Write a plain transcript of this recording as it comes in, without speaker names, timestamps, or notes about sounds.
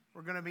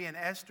We're going to be in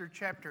Esther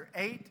chapter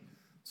 8.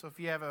 So if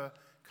you have a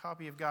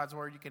copy of God's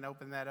Word, you can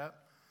open that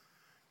up.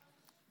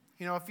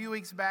 You know, a few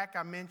weeks back,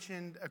 I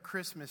mentioned A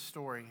Christmas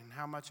Story and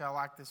how much I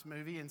like this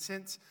movie. And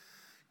since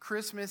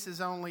Christmas is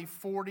only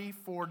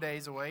 44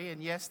 days away,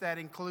 and yes, that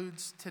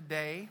includes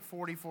today,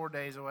 44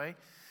 days away,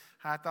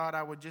 I thought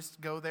I would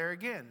just go there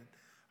again.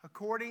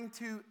 According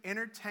to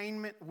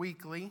Entertainment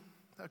Weekly,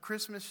 A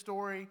Christmas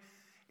Story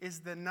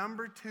is the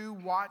number 2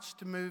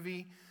 watched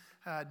movie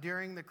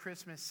during the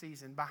Christmas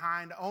season,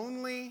 behind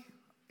only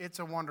It's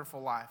a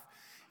Wonderful Life.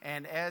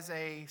 And as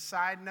a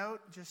side note,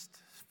 just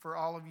for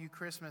all of you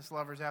Christmas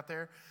lovers out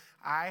there,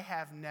 I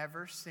have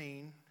never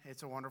seen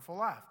It's a Wonderful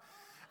Life.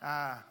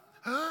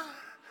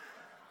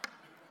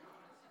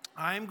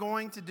 I'm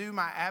going to do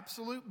my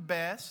absolute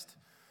best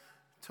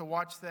to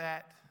watch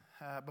that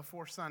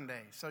before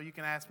Sunday. So you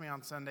can ask me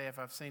on Sunday if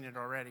I've seen it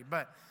already.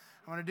 But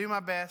I'm going to do my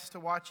best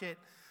to watch it.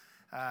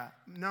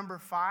 Number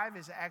 5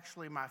 is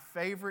actually my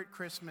favorite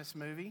Christmas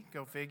movie.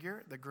 Go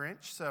figure, The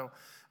Grinch. So,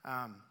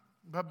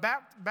 but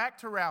back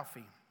to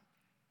Ralphie.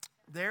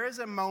 There is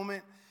a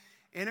moment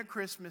in A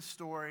Christmas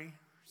Story.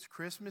 It's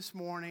Christmas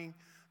morning.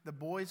 The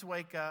boys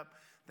wake up.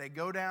 They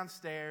go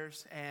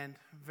downstairs and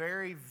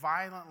very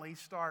violently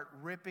start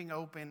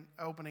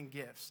opening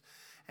gifts.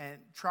 And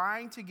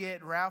trying to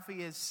get,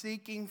 Ralphie is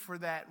seeking for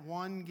that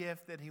one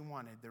gift that he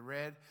wanted, the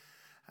Red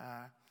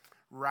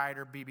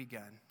Ryder BB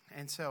gun.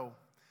 And so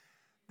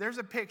there's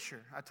a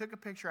picture. I took a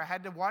picture. I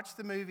had to watch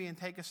the movie and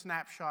take a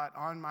snapshot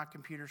on my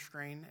computer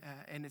screen,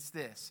 and it's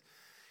this.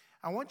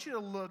 I want you to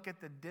look at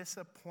the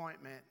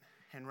disappointment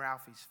in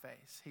Ralphie's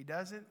face. He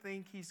doesn't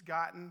think he's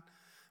gotten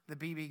the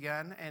BB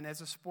gun, and as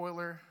a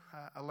spoiler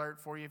alert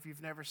for you, if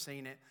you've never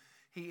seen it,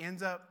 he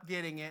ends up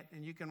getting it,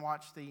 and you can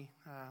watch the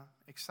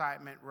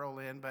excitement roll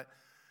in. But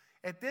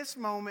at this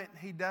moment,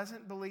 he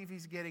doesn't believe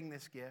he's getting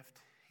this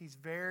gift. He's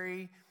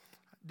very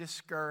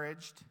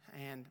discouraged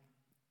and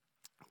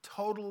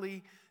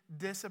totally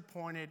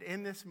disappointed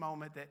in this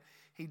moment that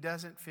he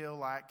doesn't feel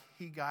like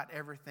he got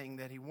everything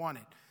that he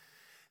wanted.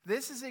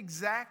 This is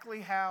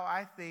exactly how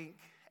I think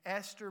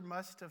Esther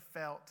must have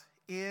felt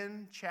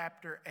in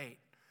chapter 8.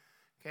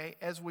 Okay,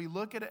 as we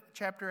look at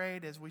chapter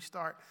 8, as we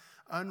start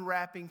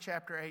unwrapping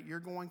chapter 8, you're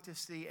going to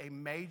see a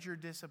major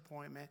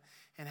disappointment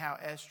in how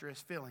Esther is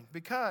feeling.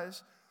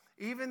 Because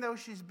even though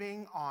she's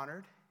being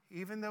honored,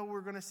 even though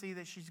we're going to see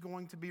that she's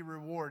going to be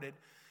rewarded,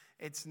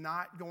 it's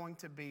not going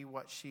to be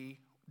what she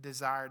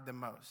desired the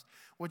most.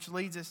 Which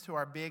leads us to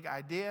our big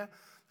idea.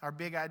 Our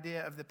big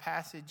idea of the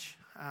passage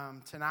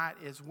tonight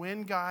is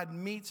when God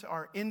meets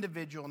our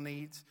individual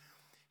needs,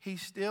 He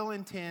still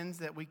intends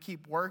that we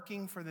keep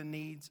working for the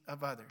needs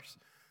of others.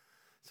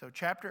 So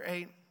chapter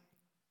 8,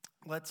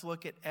 let's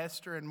look at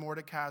Esther and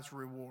Mordecai's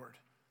reward.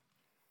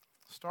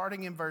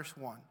 Starting in verse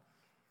 1.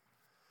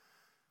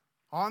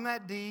 On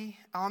that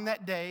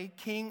day,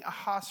 King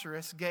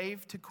Ahasuerus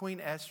gave to Queen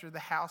Esther the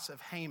house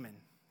of Haman,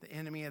 the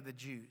enemy of the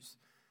Jews.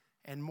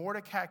 And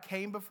Mordecai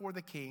came before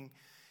the king,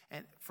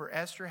 and for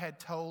Esther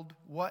had told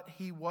what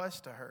he was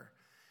to her.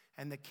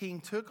 And the king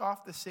took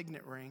off the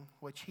signet ring,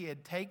 which he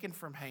had taken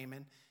from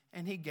Haman,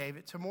 and he gave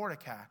it to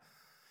Mordecai.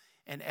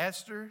 And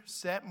Esther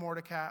set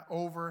Mordecai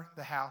over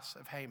the house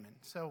of Haman.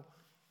 So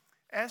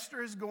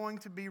Esther is going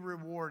to be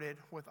rewarded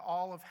with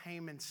all of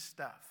Haman's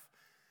stuff.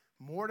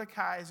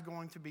 Mordecai is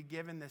going to be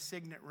given the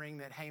signet ring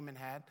that Haman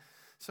had.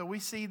 So we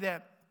see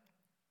that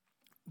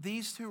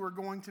these two are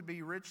going to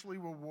be richly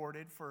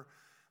rewarded for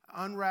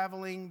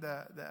unraveling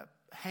the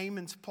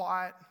Haman's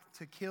plot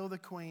to kill the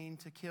queen,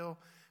 to kill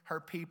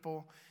her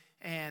people.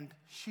 And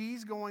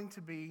she's going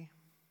to be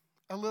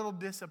a little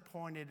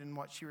disappointed in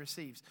what she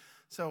receives.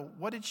 So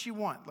what did she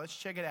want? Let's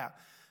check it out.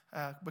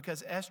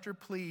 Because Esther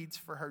pleads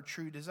for her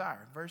true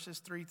desire. Verses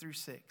 3 through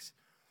 6.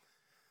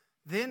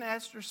 Then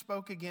Esther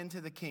spoke again to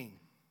the king.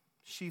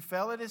 She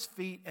fell at his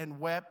feet and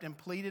wept and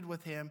pleaded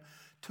with him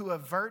to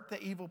avert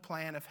the evil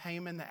plan of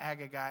Haman the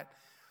Agagite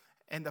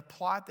and the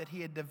plot that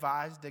he had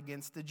devised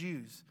against the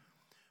Jews.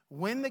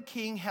 When the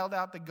king held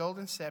out the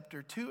golden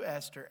scepter to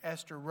Esther,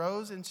 Esther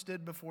rose and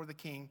stood before the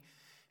king,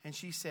 and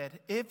she said,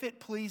 "If it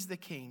please the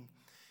king,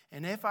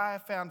 and if I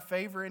have found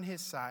favor in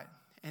his sight,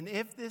 and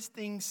if this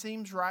thing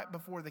seems right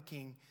before the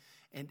king,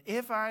 and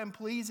if I am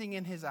pleasing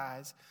in his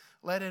eyes,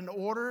 let an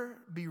order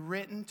be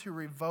written to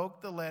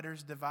revoke the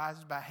letters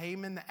devised by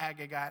Haman the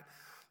Agagite,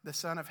 the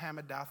son of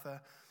Hammedatha,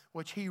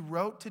 which he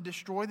wrote to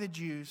destroy the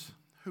Jews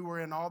who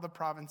were in all the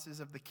provinces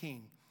of the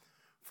king.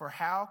 For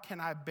how can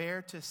I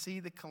bear to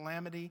see the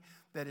calamity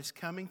that is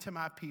coming to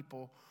my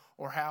people,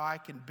 or how I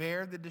can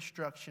bear the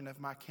destruction of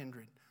my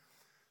kindred?"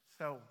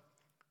 So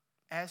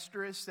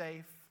Esther is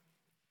safe.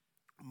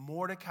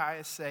 Mordecai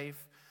is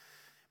safe.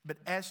 But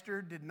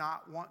Esther did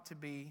not want to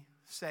be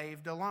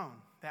saved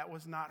alone. That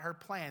was not her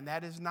plan.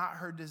 That is not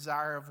her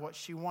desire of what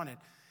she wanted.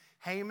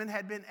 Haman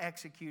had been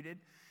executed.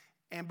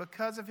 And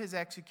because of his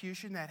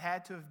execution, that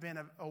had to have been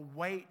a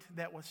weight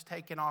that was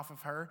taken off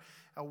of her,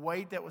 a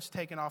weight that was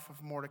taken off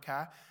of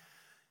Mordecai.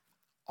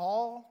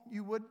 All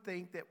you would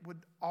think that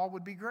all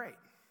would be great.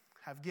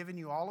 I've given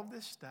you all of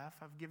this stuff.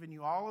 I've given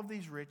you all of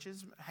these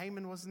riches.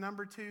 Haman was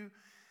number 2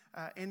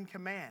 in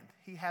command.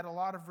 He had a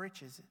lot of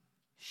riches.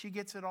 She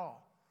gets it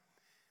all.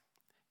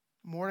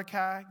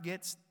 Mordecai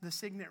gets the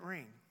signet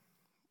ring.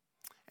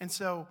 And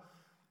so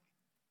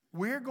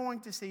we're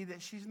going to see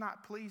that she's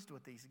not pleased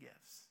with these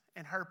gifts.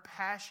 And her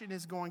passion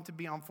is going to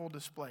be on full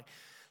display.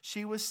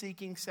 She was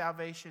seeking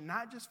salvation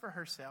not just for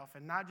herself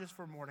and not just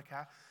for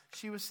Mordecai.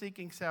 She was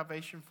seeking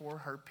salvation for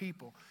her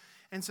people.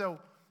 And so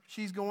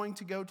she's going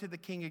to go to the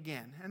king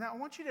again. And I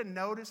want you to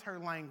notice her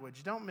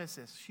language. Don't miss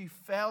this. She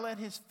fell at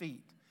his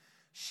feet.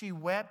 She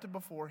wept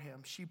before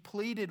him. She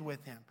pleaded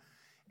with him.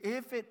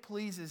 If it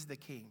pleases the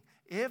king,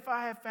 if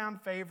I have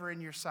found favor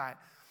in your sight,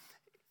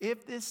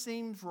 if this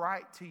seems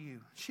right to you.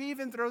 She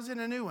even throws in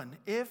a new one.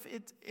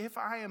 If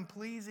I am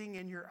pleasing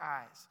in your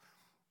eyes,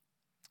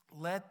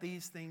 let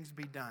these things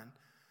be done.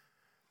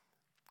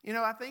 You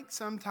know, I think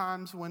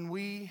sometimes when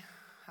we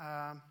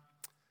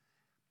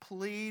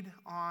plead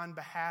on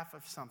behalf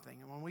of something,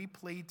 and when we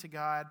plead to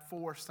God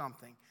for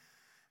something,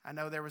 I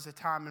know there was a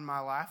time in my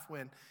life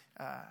when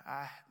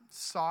I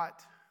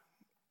sought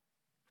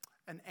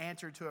an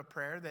answer to a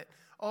prayer that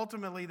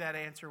ultimately that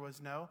answer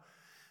was no.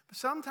 But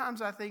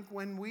sometimes I think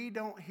when we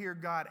don't hear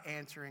God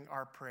answering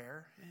our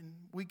prayer and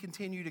we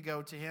continue to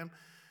go to him,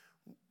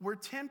 we're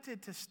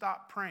tempted to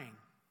stop praying.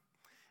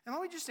 And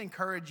let me just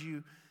encourage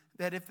you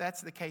that if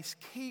that's the case,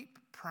 keep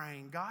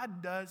praying.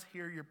 God does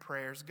hear your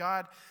prayers.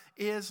 God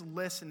is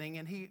listening,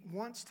 and he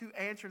wants to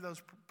answer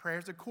those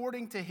prayers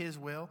according to his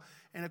will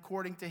and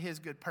according to his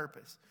good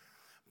purpose.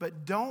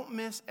 But don't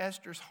miss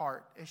Esther's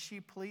heart as she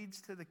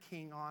pleads to the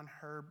king on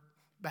her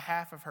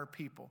behalf of her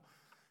people.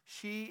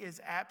 She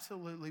is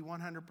absolutely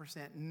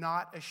 100%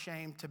 not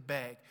ashamed to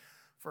beg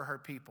for her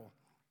people.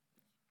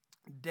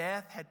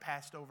 Death had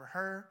passed over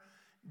her.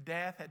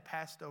 Death had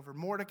passed over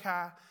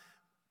Mordecai.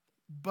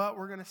 But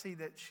we're going to see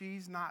that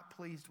she's not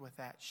pleased with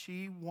that.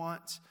 She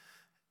wants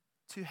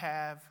to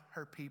have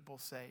her people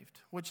saved,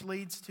 which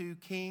leads to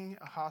King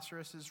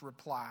Ahasuerus'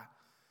 reply.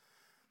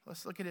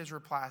 Let's look at his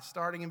reply,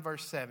 starting in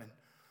verse 7.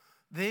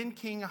 Then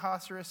King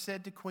Ahasuerus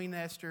said to Queen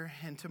Esther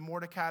and to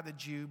Mordecai the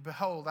Jew,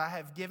 "Behold, I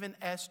have given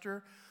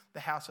Esther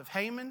the house of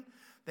Haman.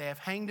 They have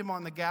hanged him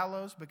on the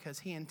gallows because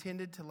he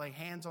intended to lay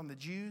hands on the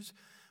Jews.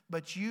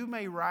 But you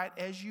may write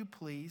as you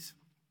please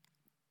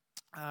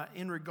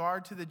in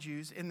regard to the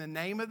Jews in the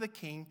name of the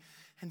king,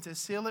 and to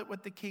seal it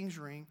with the king's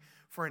ring.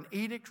 For an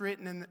edict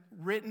written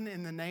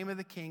in the name of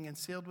the king and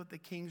sealed with the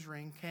king's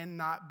ring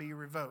cannot be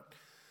revoked."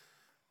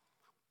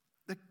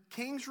 The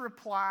king's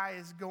reply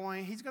is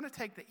he's going to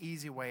take the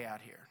easy way out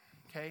here,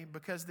 okay?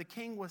 Because the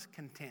king was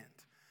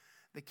content.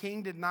 The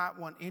king did not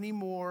want any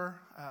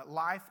more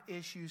life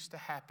issues to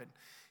happen.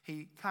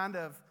 He kind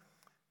of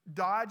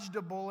dodged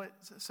a bullet,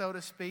 so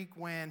to speak,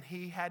 when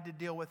he had to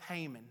deal with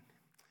Haman.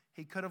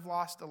 He could have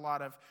lost a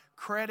lot of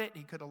credit.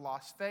 He could have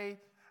lost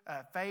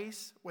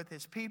face with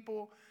his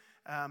people.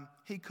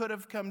 He could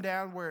have come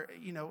down where,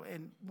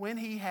 and when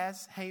he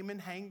has Haman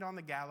hanged on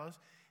the gallows,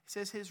 it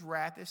says his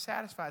wrath is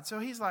satisfied. So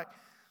he's like,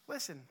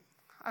 listen,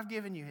 I've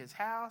given you his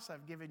house.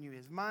 I've given you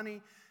his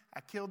money.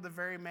 I killed the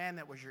very man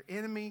that was your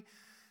enemy.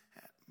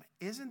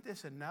 Isn't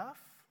this enough?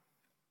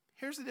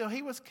 Here's the deal.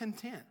 He was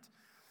content.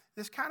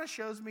 This kind of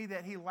shows me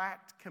that he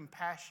lacked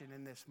compassion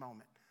in this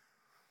moment.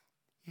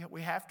 Yet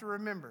we have to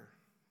remember,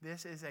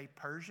 this is a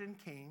Persian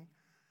king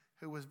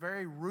who was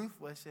very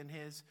ruthless in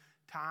his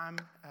time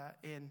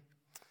in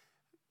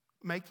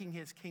making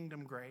his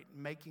kingdom great,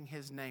 making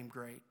his name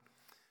great.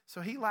 So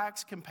he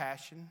lacks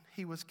compassion.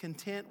 He was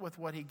content with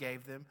what he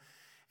gave them.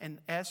 And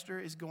Esther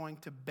is going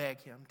to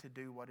beg him to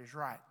do what is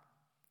right.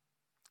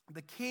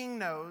 The king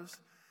knows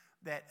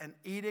that an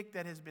edict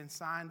that has been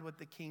signed with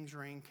the king's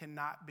ring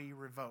cannot be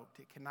revoked.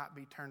 It cannot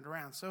be turned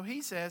around. So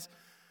he says,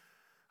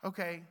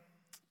 okay,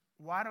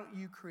 why don't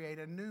you create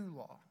a new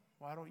law?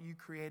 Why don't you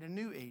create a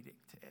new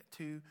edict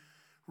to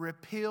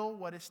repeal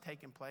what has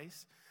taken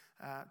place,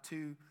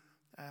 to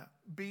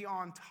be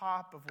on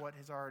top of what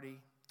has already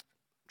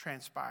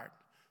transpired?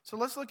 So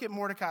let's look at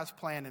Mordecai's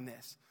plan in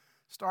this,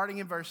 starting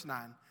in verse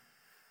 9.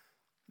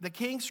 The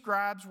king's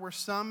scribes were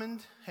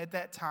summoned at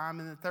that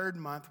time in the 3rd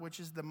month, which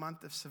is the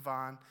month of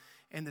Sivan,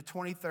 in the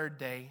 23rd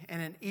day,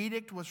 and an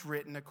edict was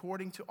written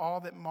according to all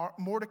that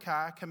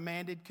Mordecai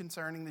commanded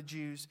concerning the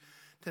Jews,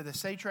 to the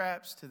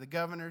satraps, to the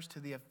governors, to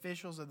the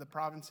officials of the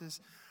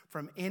provinces,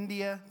 from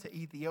India to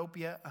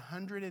Ethiopia,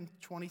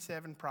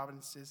 127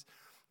 provinces,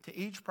 to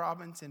each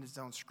province in its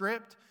own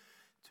script,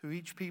 to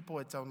each people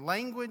its own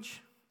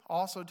language,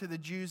 also to the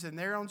Jews in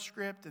their own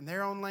script and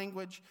their own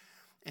language.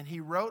 And he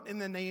wrote in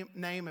the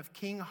name of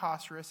King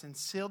Ahasuerus and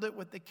sealed it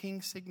with the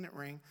king's signet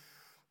ring.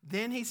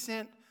 Then he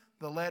sent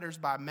the letters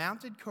by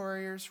mounted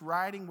couriers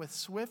riding with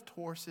swift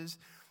horses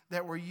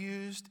that were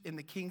used in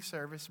the king's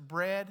service,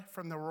 bred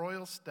from the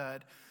royal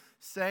stud,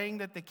 saying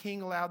that the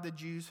king allowed the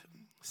Jews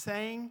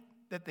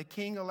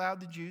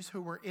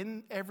who were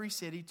in every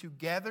city to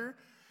gather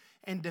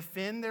and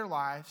defend their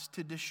lives,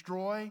 to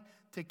destroy,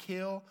 to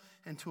kill,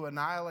 and to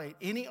annihilate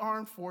any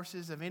armed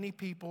forces of any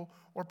people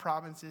or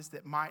provinces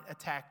that might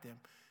attack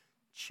them.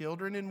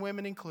 children and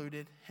women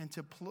included, and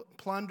to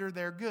plunder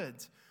their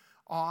goods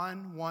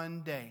on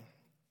one day.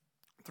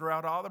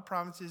 Throughout all the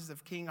provinces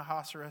of King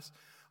Ahasuerus,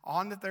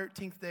 on the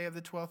 13th day of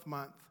the 12th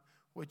month,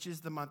 which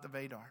is the month of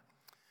Adar.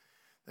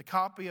 The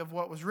copy of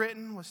what was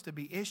written was to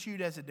be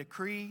issued as a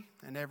decree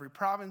in every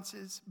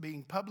province,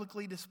 being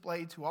publicly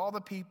displayed to all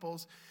the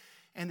peoples,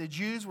 and the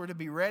Jews were to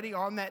be ready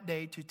on that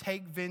day to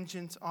take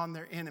vengeance on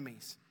their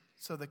enemies.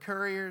 So the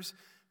couriers,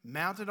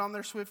 mounted on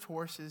their swift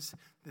horses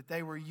that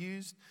they were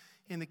used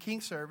in the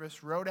king's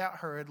service, rode out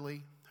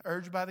hurriedly,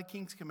 urged by the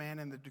king's command,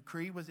 and the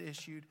decree was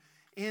issued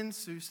in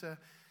Susa,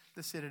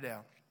 the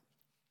citadel.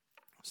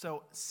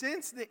 So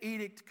since the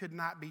edict could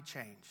not be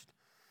changed,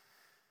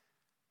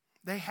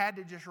 they had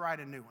to just write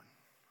a new one.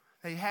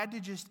 They had to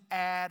just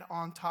add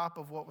on top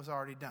of what was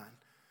already done.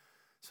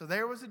 So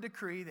there was a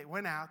decree that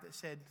went out that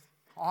said,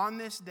 on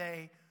this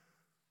day,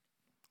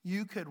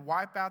 you could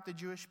wipe out the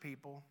Jewish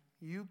people.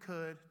 You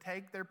could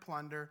take their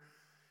plunder.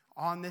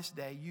 On this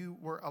day, you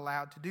were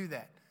allowed to do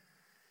that.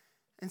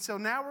 And so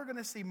now we're going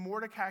to see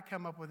Mordecai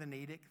come up with an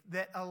edict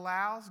that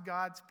allows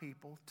God's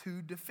people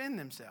to defend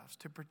themselves,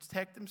 to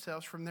protect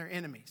themselves from their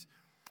enemies.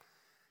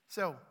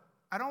 So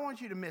I don't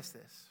want you to miss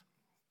this.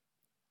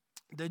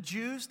 The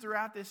Jews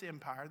throughout this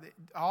empire,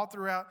 all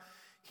throughout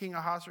King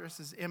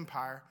Ahasuerus'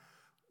 empire,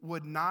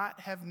 would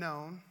not have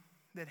known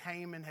that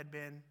Haman had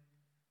been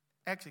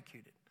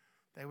executed.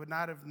 They would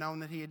not have known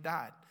that he had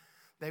died.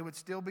 They would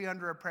still be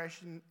under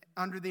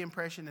the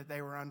impression that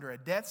they were under a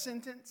death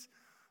sentence.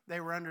 They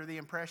were under the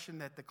impression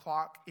that the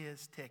clock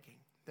is ticking.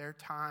 Their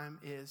time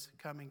is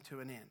coming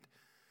to an end.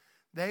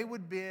 They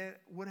would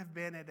have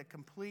been at a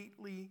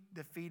completely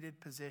defeated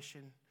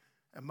position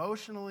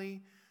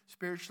emotionally,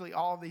 spiritually,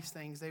 all these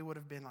things. They would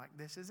have been like,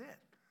 this is it.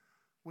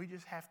 We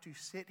just have to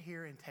sit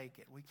here and take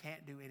it. We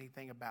can't do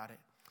anything about it.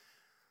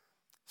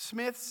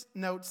 Smith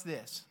notes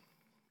this.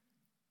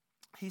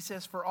 He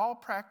says, for all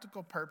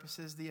practical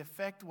purposes, the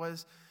effect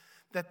was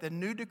that the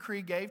new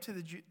decree gave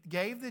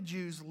the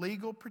Jews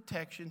legal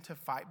protection to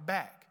fight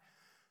back,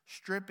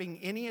 stripping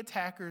any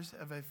attackers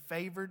of a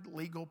favored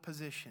legal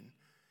position.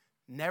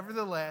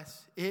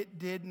 Nevertheless, it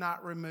did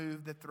not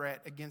remove the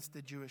threat against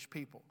the Jewish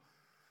people.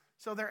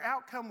 So their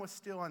outcome was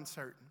still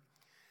uncertain.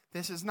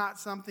 This is not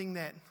something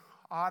that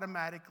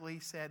automatically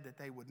said that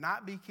they would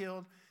not be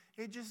killed.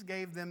 It just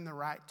gave them the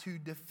right to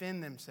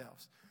defend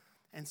themselves.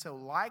 And so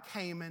like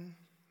Haman,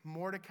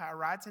 Mordecai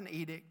writes an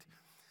edict.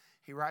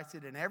 He writes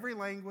it in every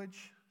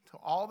language to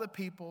all the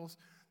peoples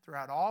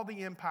throughout all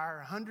the empire,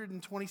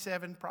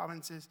 127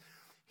 provinces.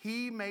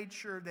 He made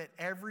sure that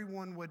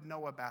everyone would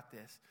know about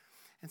this.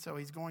 And so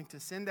he's going to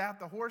send out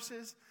the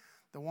horses,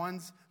 the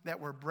ones that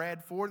were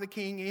bred for the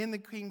king in the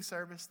king's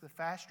service, the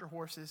faster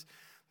horses.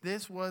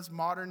 This was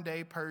modern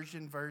day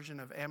Persian version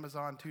of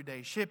Amazon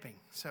 2-day shipping.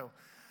 So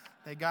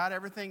they got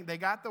everything. They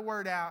got the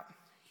word out.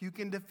 You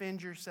can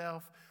defend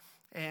yourself.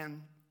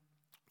 And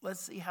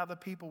let's see how the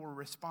people will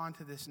respond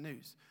to this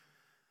news.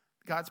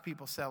 God's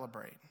people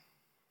celebrate.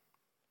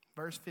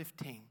 Verse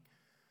 15.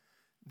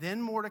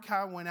 Then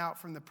Mordecai went out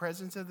from the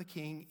presence of the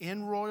king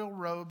in royal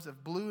robes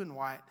of blue and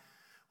white,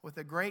 with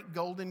a great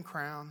golden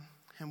crown,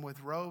 and with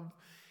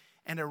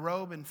a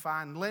robe in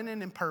fine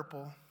linen and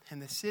purple. And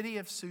the city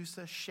of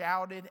Susa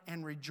shouted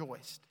and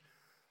rejoiced.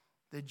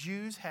 The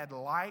Jews had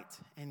light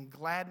and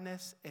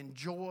gladness and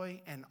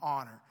joy and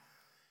honor.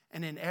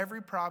 And in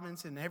every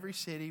province, in every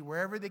city,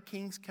 wherever the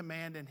king's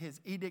command and his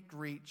edict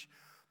reached,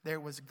 there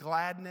was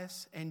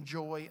gladness and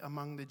joy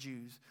among the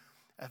Jews,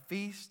 a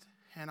feast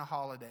and a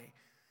holiday.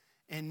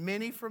 And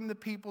many from the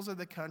peoples of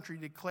the country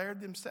declared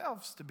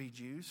themselves to be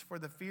Jews, for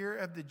the fear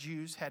of the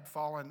Jews had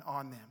fallen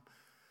on them.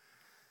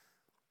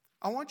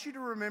 I want you to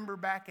remember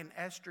back in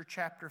Esther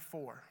chapter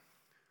 4,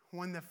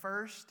 when the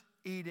first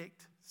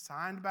edict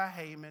signed by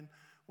Haman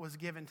was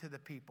given to the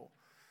people.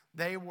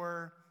 They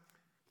were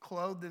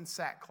clothed in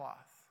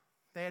sackcloth.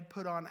 They had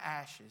put on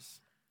ashes.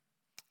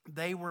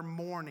 They were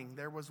mourning.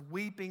 There was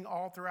weeping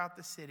all throughout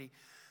the city.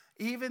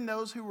 Even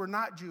those who were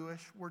not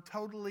Jewish were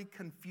totally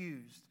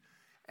confused.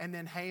 And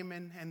then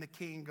Haman and the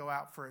king go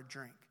out for a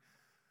drink.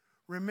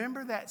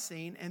 Remember that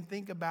scene and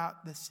think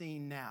about the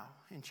scene now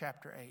in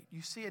chapter 8.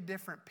 You see a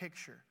different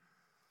picture.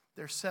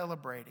 They're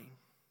celebrating.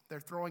 They're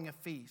throwing a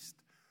feast.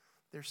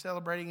 They're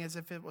celebrating as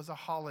if it was a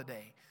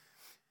holiday.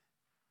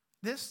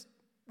 This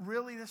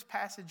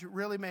passage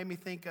really made me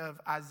think of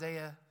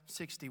Isaiah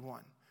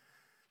 61,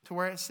 to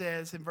where it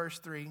says in verse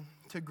 3,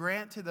 to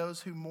grant to those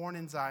who mourn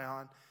in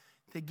Zion,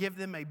 to give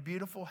them a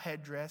beautiful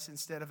headdress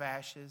instead of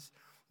ashes,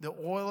 the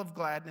oil of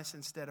gladness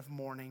instead of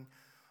mourning,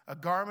 a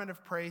garment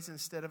of praise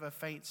instead of a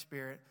faint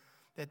spirit,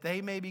 that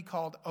they may be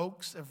called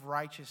oaks of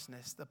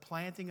righteousness, the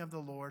planting of the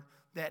Lord,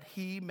 that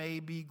he may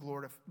be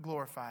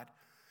glorified.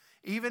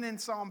 Even in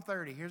Psalm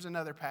 30, here's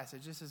another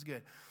passage. This is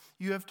good.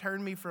 You have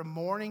turned me from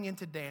mourning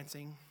into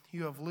dancing.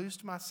 You have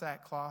loosed my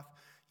sackcloth.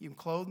 You have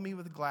clothed me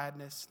with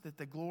gladness, that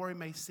the glory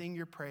may sing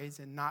your praise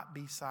and not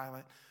be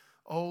silent.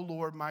 O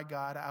Lord, my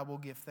God, I will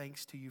give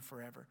thanks to you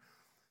forever.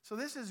 So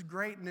this is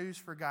great news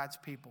for God's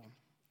people.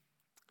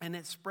 And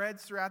it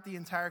spreads throughout the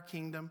entire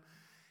kingdom.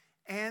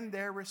 and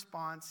their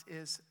response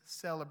is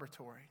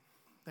celebratory.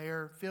 They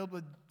are filled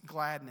with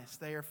gladness.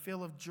 They are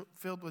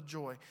filled with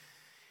joy.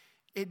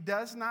 It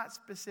does not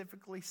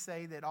specifically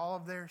say that all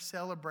of their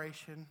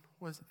celebration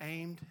was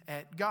aimed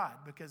at God,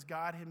 because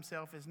God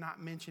himself is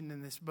not mentioned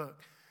in this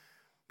book.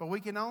 But we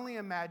can only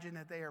imagine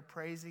that they are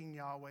praising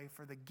Yahweh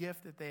for the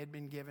gift that they had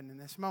been given in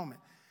this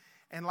moment.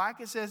 And like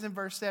it says in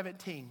verse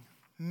 17,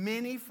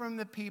 many from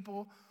the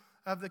people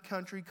of the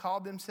country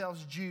called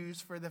themselves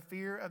Jews, for the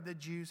fear of the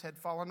Jews had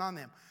fallen on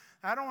them.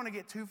 Now, I don't want to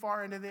get too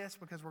far into this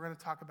because we're going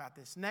to talk about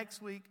this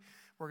next week.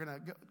 We're going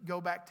to go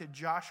back to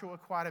Joshua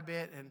quite a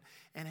bit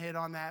and hit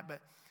on that.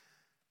 But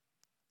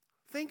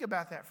think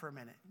about that for a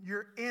minute.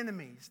 Your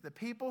enemies, the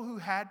people who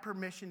had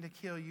permission to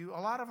kill you,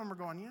 a lot of them are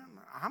going, yeah,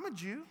 I'm a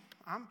Jew.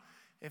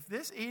 If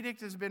this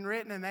edict has been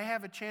written and they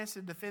have a chance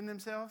to defend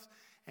themselves,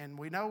 and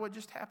we know what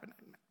just happened,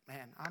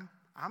 man,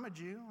 I'm a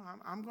Jew.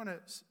 I'm going to...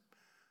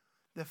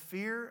 The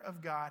fear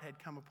of God had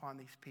come upon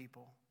these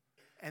people,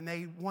 and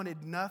they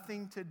wanted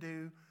nothing to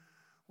do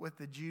with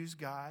the Jews'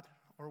 God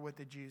or with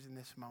the Jews in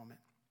this moment.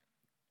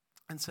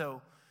 And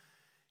so,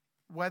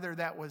 whether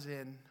that was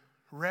in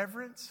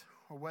reverence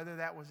or whether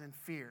that was in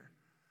fear,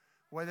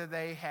 whether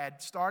they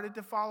had started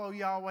to follow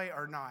Yahweh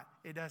or not,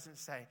 it doesn't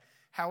say.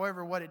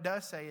 However, what it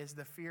does say is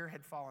the fear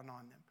had fallen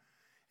on them.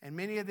 And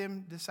many of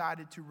them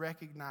decided to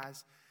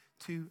recognize,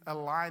 to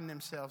align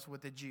themselves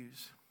with the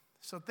Jews.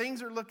 So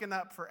things are looking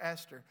up for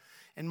Esther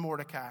and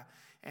Mordecai,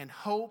 and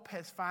hope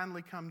has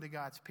finally come to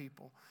God's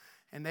people.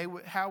 And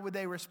how would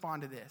they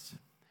respond to this?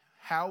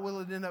 How will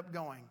it end up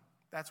going?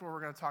 That's what we're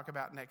going to talk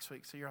about next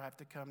week. So you'll have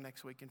to come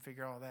next week and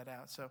figure all that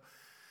out. So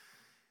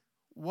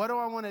what do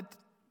I want to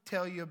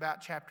tell you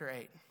about chapter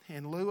 8?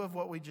 In lieu of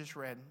what we just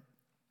read,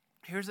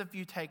 here's a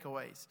few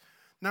takeaways.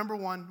 Number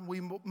one,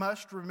 we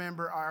must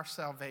remember our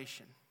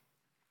salvation.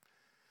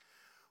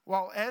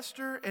 While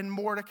Esther and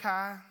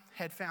Mordecai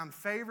had found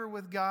favor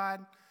with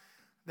God,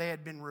 they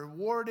had been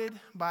rewarded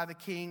by the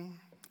king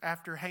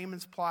after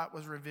Haman's plot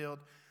was revealed,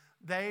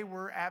 they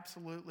were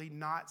absolutely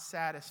not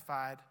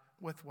satisfied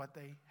with what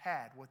they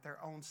had, with their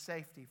own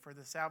safety, for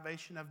the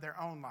salvation of their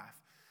own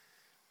life.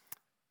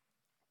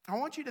 I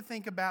want you to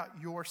think about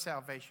your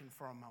salvation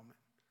for a moment.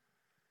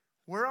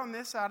 We're on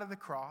this side of the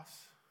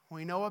cross.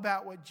 We know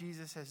about what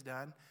Jesus has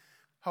done.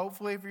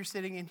 Hopefully, if you're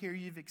sitting in here,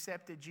 you've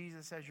accepted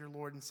Jesus as your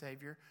Lord and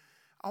Savior.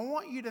 I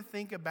want you to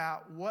think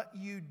about what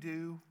you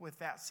do with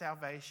that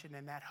salvation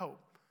and that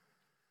hope.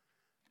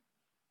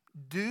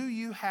 Do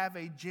you have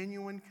a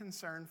genuine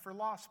concern for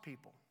lost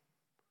people?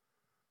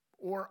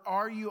 Or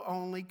are you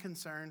only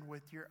concerned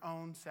with your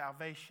own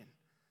salvation?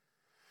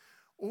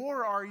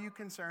 Or are you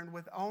concerned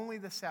with only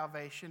the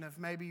salvation of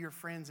maybe your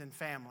friends and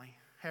family?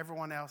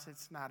 Everyone else,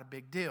 it's not a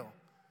big deal.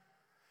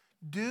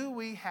 Do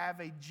we have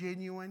a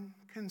genuine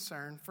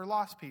concern for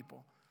lost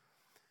people?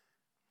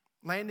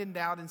 Landon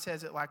Dowden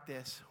says it like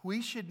this: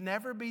 we should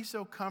never be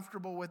so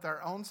comfortable with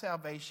our own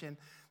salvation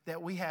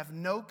that we have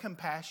no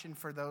compassion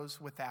for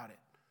those without it.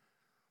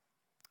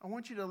 I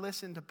want you to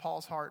listen to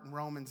Paul's heart in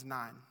Romans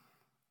 9.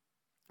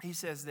 He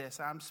says this: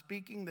 I'm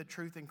speaking the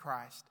truth in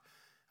Christ.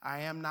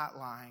 I am not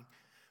lying.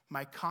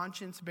 My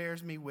conscience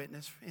bears me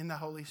witness in the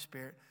Holy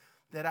Spirit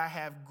that I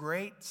have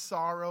great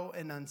sorrow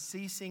and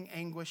unceasing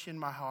anguish in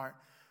my heart.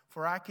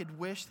 For I could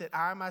wish that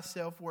I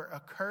myself were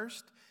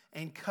accursed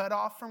and cut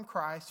off from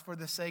Christ for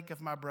the sake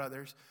of my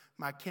brothers,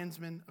 my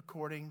kinsmen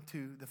according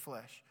to the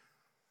flesh.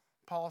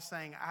 Paul's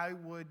saying, I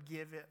would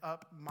give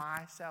up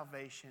my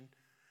salvation.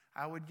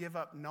 I would give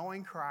up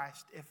knowing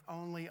Christ if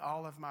only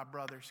all of my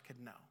brothers could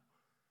know.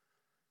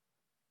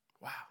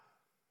 Wow.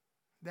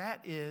 That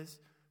is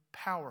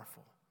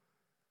powerful.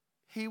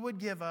 He would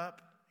give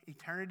up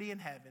eternity in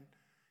heaven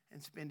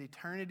and spend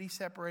eternity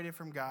separated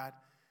from God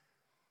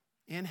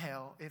in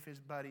hell if his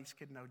buddies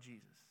could know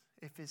Jesus,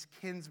 if his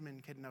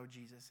kinsmen could know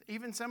Jesus.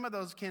 Even some of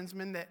those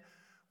kinsmen that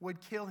would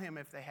kill him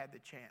if they had the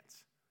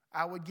chance.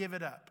 I would give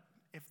it up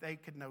if they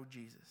could know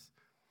Jesus.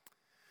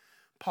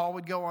 Paul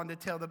would go on to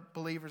tell the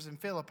believers in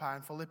Philippi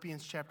in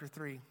Philippians chapter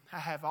 3, I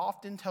have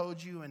often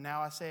told you, and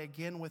now I say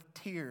again with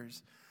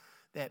tears,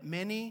 that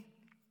many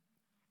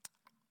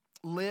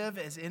live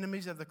as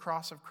enemies of the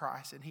cross of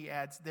Christ. And he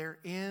adds, their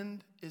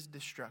end is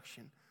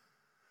destruction.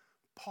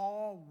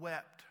 Paul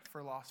wept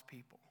for lost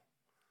people.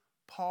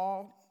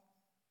 Paul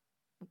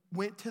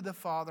went to the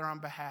Father on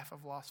behalf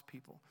of lost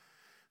people.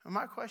 And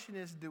my question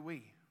is, do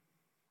we?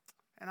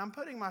 And I'm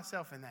putting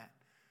myself in that.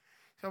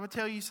 So I'm going to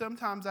tell you,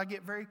 sometimes I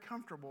get very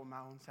comfortable in my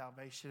own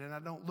salvation and I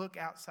don't look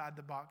outside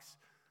the box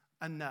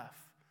enough.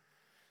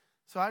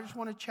 So I just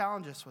want to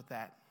challenge us with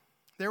that.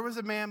 There was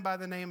a man by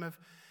the name of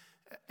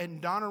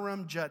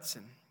Adoniram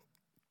Judson.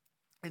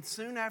 And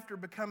soon after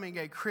becoming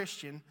a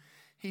Christian,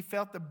 he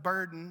felt the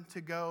burden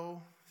to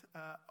go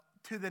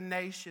to the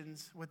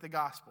nations with the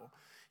gospel.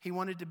 He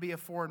wanted to be a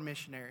foreign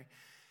missionary.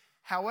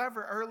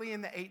 However, early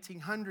in the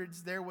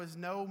 1800s, there was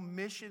no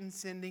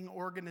mission-sending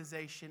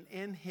organization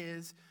in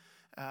his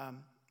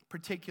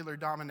particular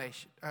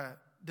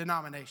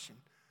denomination.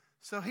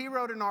 So he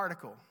wrote an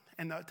article,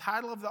 and the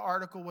title of the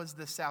article was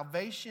The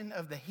Salvation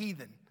of the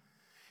Heathen.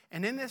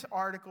 And in this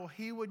article,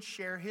 he would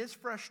share his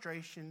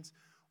frustrations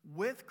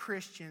with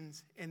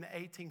Christians in the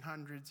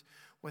 1800s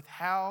with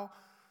how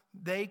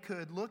they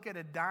could look at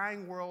a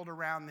dying world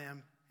around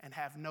them and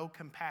have no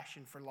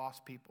compassion for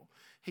lost people.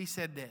 He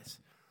said this: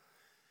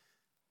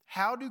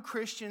 "How do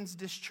Christians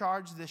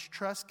discharge this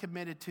trust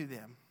committed to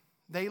them?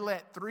 They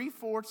let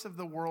 3/4 of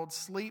the world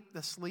sleep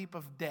the sleep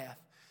of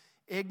death,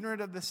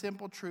 ignorant of the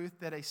simple truth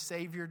that a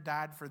Savior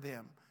died for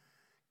them.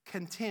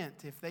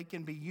 Content, if they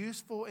can be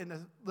useful in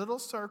a little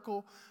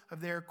circle of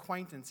their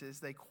acquaintances,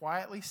 they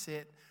quietly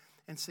sit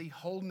and see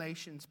whole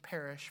nations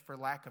perish for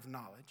lack of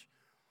knowledge."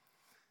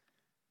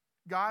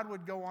 God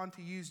would go on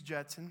to use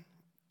Judson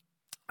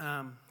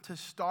to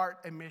start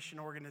a mission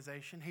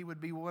organization. He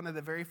would be one of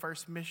the very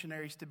first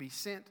missionaries to be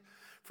sent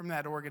from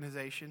that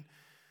organization.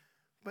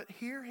 But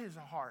hear his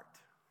heart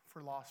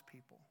for lost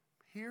people.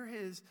 Hear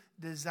his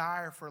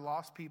desire for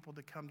lost people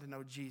to come to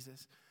know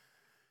Jesus.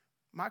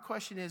 My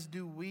question is,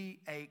 do we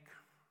ache?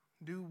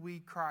 Do we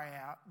cry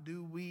out?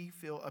 Do we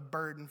feel a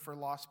burden for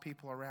lost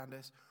people around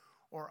us?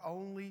 Or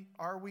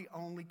are we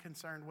only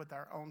concerned with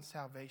our own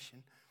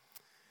salvation?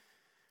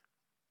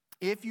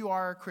 If you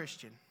are a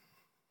Christian,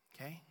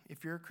 okay,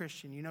 if you're a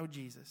Christian, you know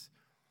Jesus,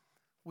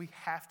 we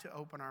have to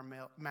open our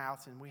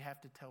mouths and we have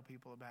to tell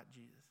people about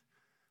Jesus.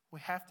 We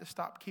have to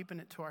stop keeping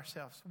it to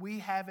ourselves. We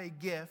have a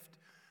gift.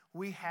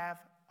 We have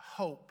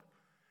hope.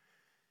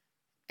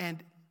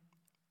 And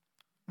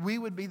we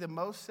would be the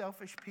most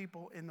selfish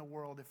people in the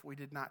world if we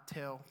did not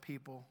tell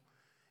people,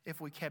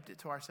 if we kept it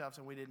to ourselves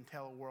and we didn't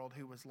tell a world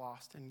who was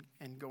lost and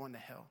going to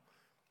hell.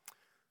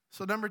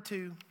 So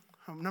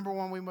number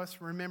one, we must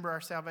remember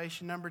our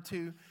salvation. Number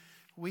two,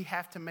 we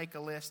have to make a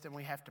list and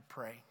we have to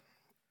pray.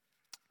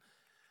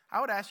 I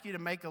would ask you to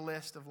make a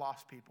list of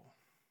lost people.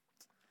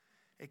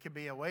 It could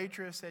be a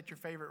waitress at your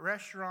favorite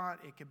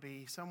restaurant. It could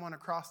be someone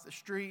across the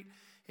street.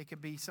 It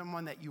could be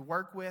someone that you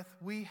work with.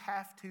 We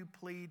have to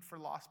plead for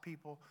lost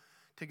people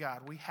to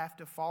God. We have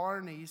to fall on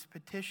our knees,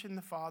 petition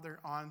the Father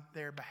on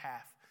their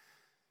behalf.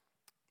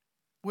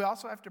 We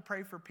also have to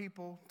pray for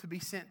people to be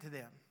sent to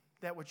them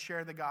that would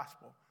share the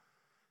gospel.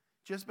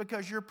 Just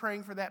because you're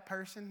praying for that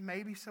person,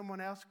 maybe someone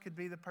else could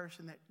be the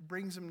person that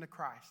brings them to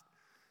Christ.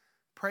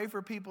 Pray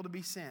for people to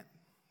be sent.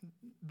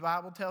 The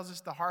Bible tells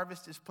us the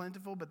harvest is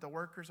plentiful, but the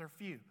workers are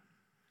few.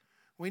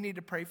 We need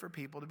to pray for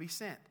people to be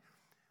sent.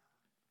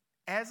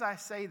 As I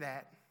say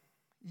that,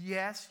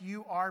 yes,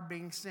 you are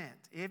being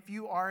sent. If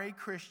you are a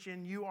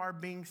Christian, you are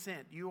being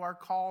sent. You are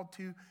called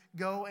to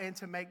go and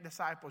to make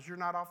disciples. You're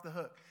not off the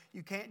hook.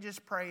 You can't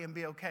just pray and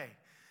be okay.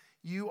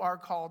 You are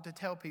called to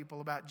tell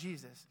people about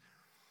Jesus,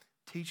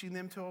 teaching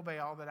them to obey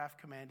all that I've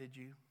commanded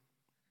you.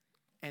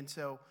 And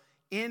so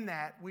in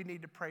that, we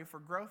need to pray for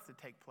growth to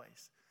take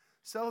place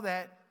so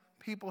that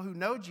people who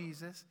know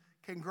Jesus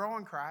can grow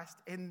in Christ.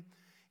 And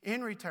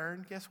in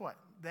return, guess what?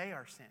 They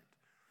are sent.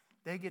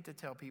 They get to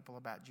tell people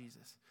about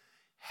Jesus.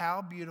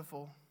 How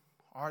beautiful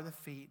are the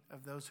feet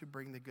of those who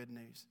bring the good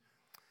news.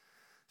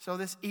 So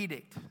this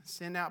edict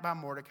sent out by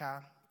Mordecai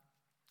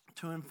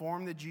to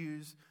inform the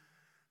Jews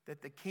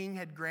that the king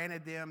had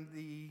granted them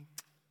the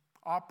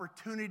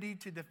opportunity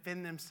to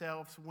defend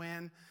themselves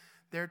when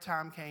their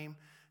time came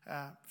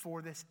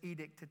for this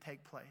edict to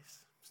take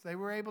place. So they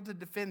were able to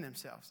defend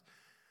themselves.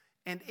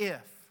 And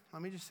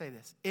let me just say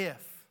this,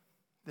 if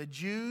the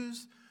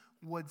Jews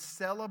would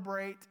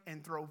celebrate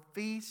and throw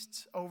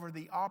feasts over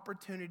the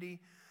opportunity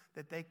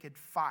that they could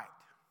fight,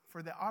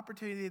 for the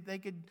opportunity that they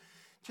could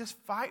just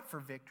fight for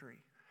victory,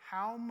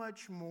 how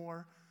much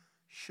more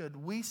should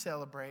we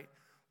celebrate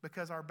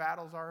because our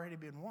battle's already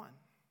been won?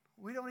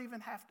 We don't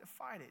even have to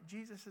fight it.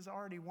 Jesus has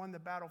already won the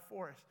battle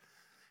for us.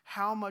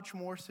 How much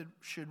more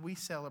should we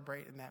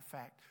celebrate in that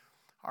fact?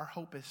 Our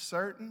hope is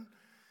certain,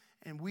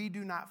 and we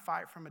do not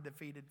fight from a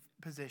defeated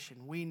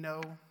position. We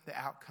know the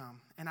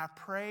outcome. And I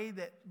pray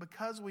that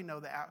because we know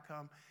the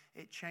outcome,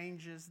 it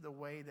changes the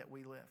way that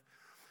we live.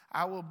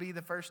 I will be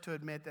the first to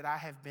admit that I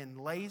have been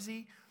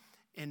lazy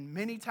in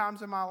many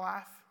times in my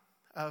life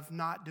of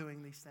not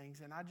doing these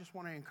things. And I just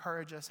want to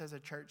encourage us as a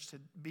church to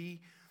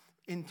be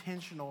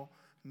intentional,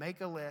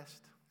 make a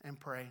list, and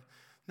pray.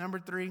 Number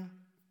 3,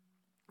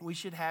 we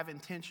should have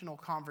intentional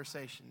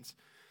conversations.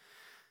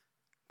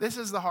 This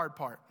is the hard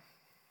part.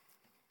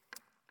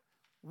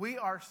 We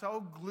are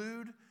so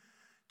glued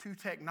to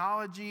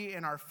technology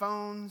and our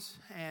phones,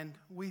 and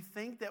we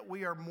think that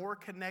we are more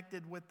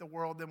connected with the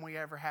world than we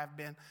ever have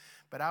been.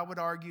 But I would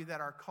argue that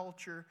our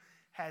culture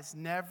has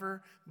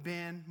never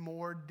been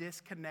more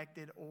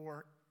disconnected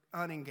or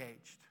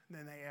unengaged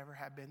than they ever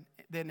have been,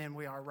 than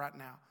we are right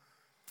now.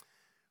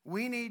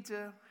 We need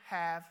to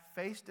have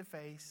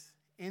face-to-face,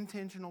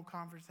 intentional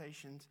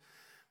conversations.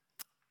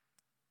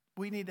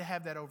 We need to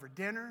have that over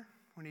dinner.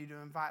 We need to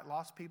invite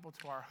lost people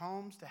to our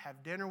homes, to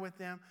have dinner with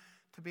them,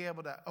 to be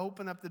able to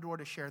open up the door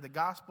to share the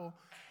gospel.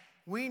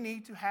 We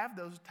need to have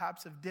those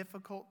types of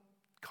difficult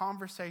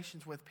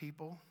conversations with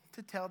people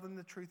to tell them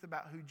the truth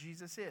about who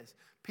Jesus is.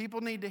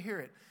 People need to hear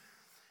it.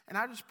 And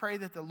I just pray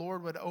that the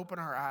Lord would open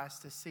our eyes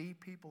to see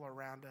people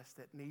around us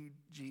that need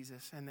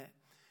Jesus, and that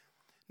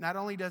not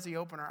only does he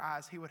open our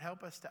eyes, he would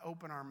help us to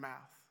open our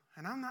mouth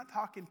And I'm not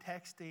talking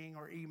texting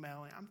or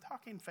emailing. I'm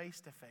talking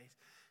face-to-face.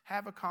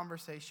 Have a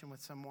conversation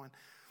with someone.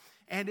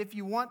 And if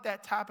you want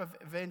that type of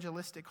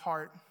evangelistic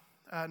heart,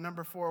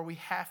 number 4, we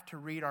have to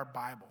read our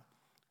Bible.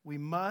 We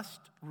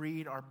must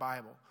read our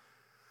Bible.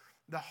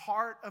 The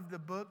heart of the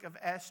book of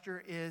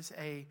Esther is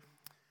a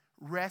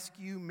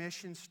rescue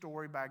mission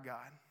story by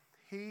God.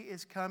 He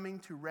is coming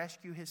to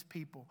rescue his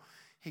people.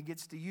 He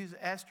gets to use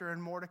Esther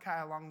and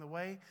Mordecai along the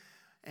way,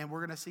 and we're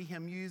going to see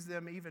him use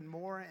them even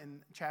more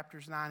in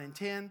chapters 9 and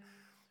 10.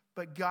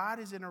 But God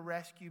is in a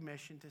rescue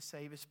mission to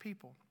save his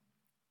people.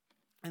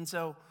 And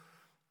so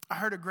I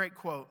heard a great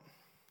quote,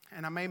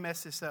 and I may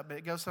mess this up, but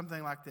it goes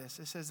something like this.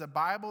 It says, "The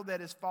Bible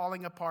that is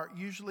falling apart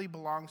usually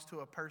belongs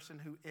to a person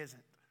who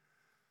isn't."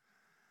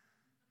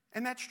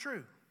 And that's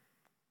true.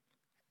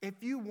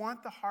 If you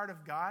want the heart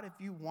of God, if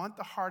you want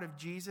the heart of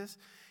Jesus,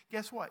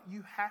 guess what?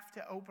 You have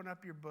to open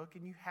up your book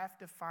and you have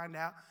to find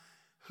out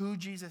who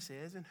Jesus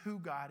is and who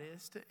God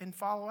is and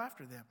follow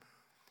after them.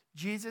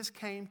 Jesus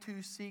came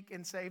to seek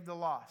and save the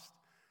lost.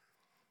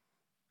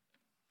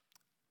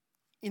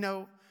 You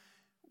know,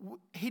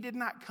 he did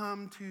not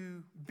come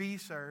to be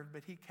served,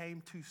 but he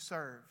came to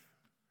serve.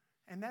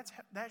 And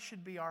that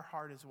should be our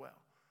heart as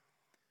well.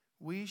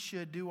 We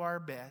should do our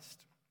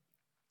best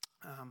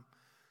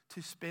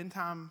to spend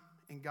time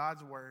in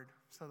God's word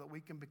so that we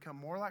can become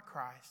more like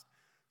Christ,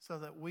 so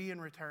that we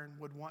in return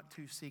would want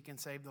to seek and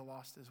save the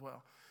lost as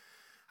well.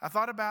 I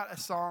thought about a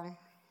song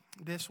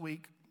this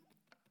week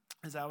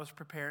as I was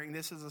preparing.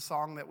 This is a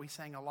song that we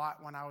sang a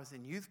lot when I was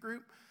in youth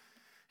group.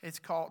 It's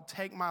called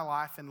 "Take My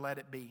Life and Let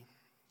It Be."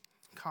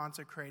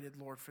 Consecrated,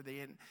 Lord, for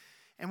thee.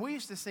 And we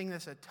used to sing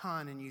this a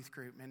ton in youth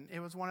group. And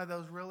it was one of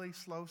those really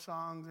slow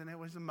songs, and it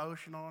was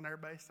emotional, and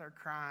everybody started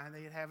crying.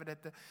 They'd have it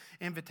at the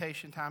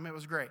invitation time. It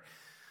was great.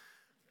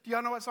 Do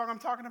y'all know what song I'm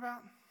talking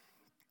about?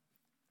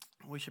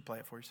 We should play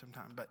it for you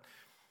sometime. But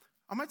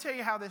I'm going to tell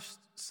you how this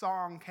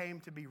song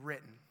came to be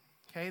written.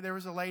 Okay, there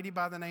was a lady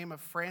by the name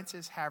of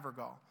Frances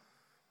Havergal.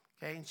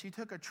 Okay, and she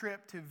took a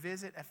trip to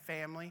visit a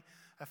family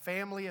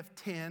of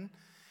 10.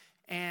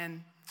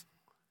 And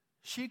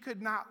she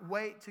could not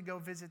wait to go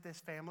visit this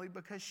family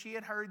because she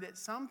had heard that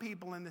some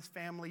people in this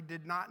family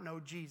did not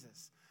know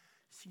Jesus.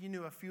 She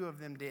knew a few of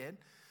them did.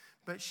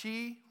 But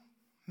she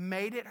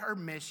made it her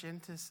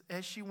mission,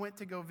 as she went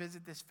to go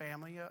visit this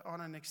family on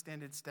an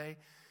extended stay,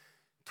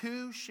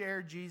 to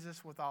share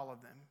Jesus with all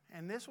of them.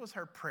 And this was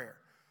her prayer.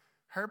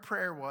 Her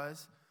prayer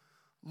was,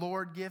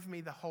 "Lord, give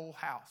me the whole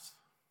house."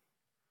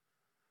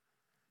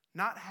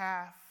 Not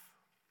half,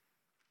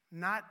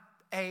 not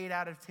 8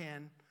 out of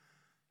 10.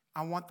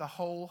 I want the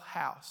whole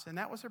house. And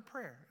that was her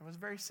prayer. It was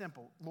very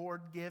simple.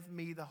 Lord, give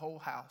me the whole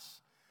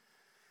house.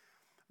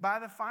 By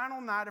the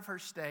final night of her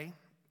stay,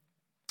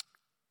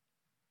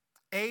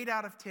 8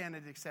 out of 10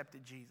 had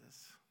accepted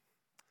Jesus.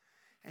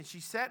 And she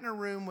sat in a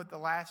room with the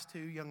last 2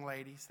 young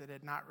ladies that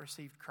had not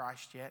received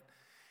Christ yet.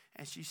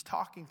 And she's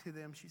talking to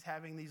them. She's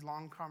having these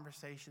long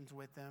conversations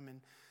with them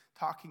and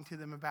talking to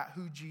them about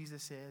who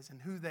Jesus is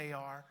and who they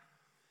are.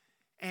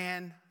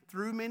 And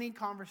through many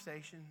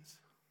conversations,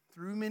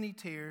 through many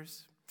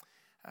tears,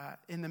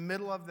 in the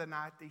middle of the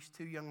night, these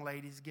 2 young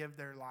ladies give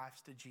their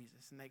lives to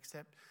Jesus, and they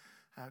accept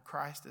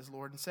Christ as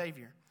Lord and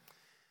Savior.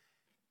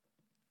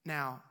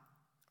 Now,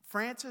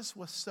 Frances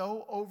was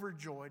so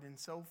overjoyed and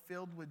so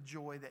filled with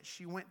joy that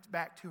she went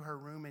back to her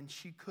room and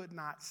she could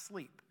not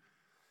sleep.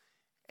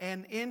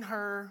 And in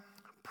her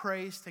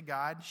praise to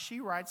God, she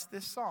writes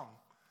this song.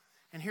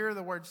 And here are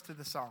the words to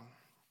the song.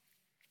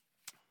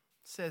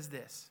 It says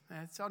this,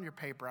 and it's on your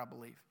paper, I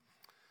believe.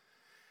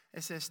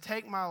 It says,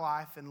 "Take my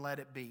life and let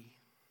it be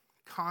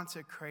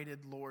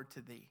consecrated, Lord,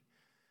 to thee.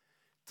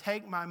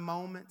 Take my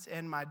moments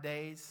and my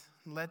days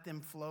and let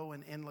them flow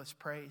in endless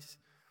praise.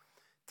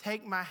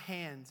 Take my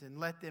hands and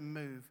let them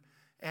move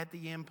at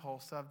the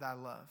impulse of thy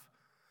love.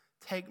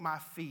 Take my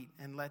feet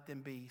and let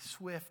them be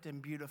swift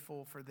and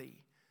beautiful for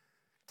thee.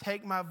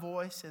 Take my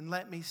voice and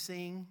let me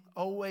sing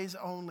always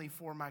only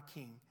for my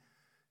King.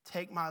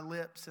 Take my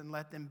lips and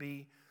let them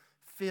be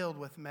filled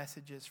with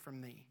messages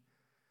from thee.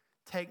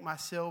 Take my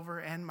silver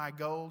and my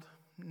gold,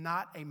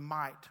 not a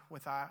mite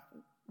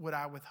would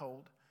I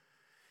withhold.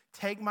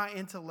 Take my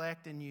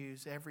intellect and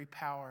use every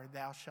power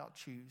thou shalt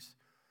choose.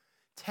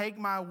 Take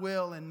my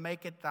will and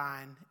make it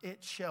thine,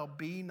 it shall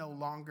be no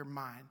longer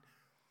mine.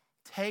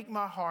 Take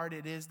my heart,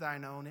 it is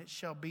thine own, it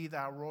shall be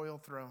thy royal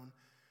throne.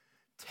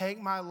 Take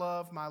my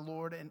love, my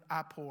Lord, and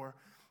I pour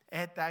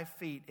at thy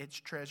feet its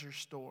treasure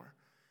store.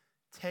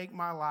 Take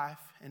my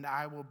life, and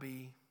I will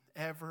be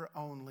ever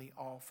only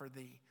all for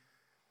thee."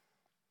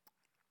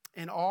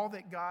 And all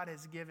that God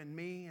has given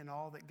me and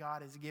all that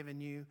God has given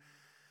you,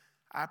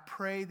 I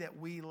pray that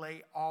we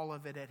lay all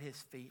of it at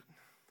his feet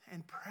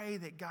and pray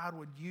that God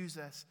would use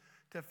us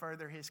to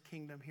further his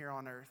kingdom here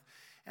on earth.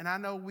 And I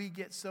know we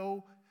get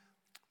so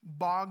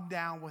bogged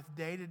down with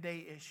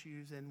day-to-day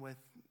issues and with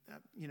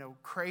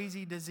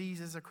crazy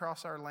diseases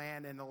across our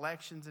land and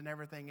elections and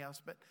everything else,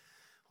 but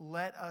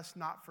let us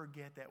not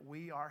forget that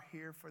we are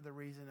here for the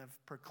reason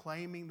of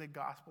proclaiming the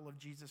gospel of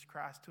Jesus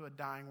Christ to a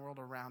dying world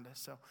around us.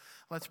 So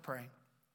let's pray.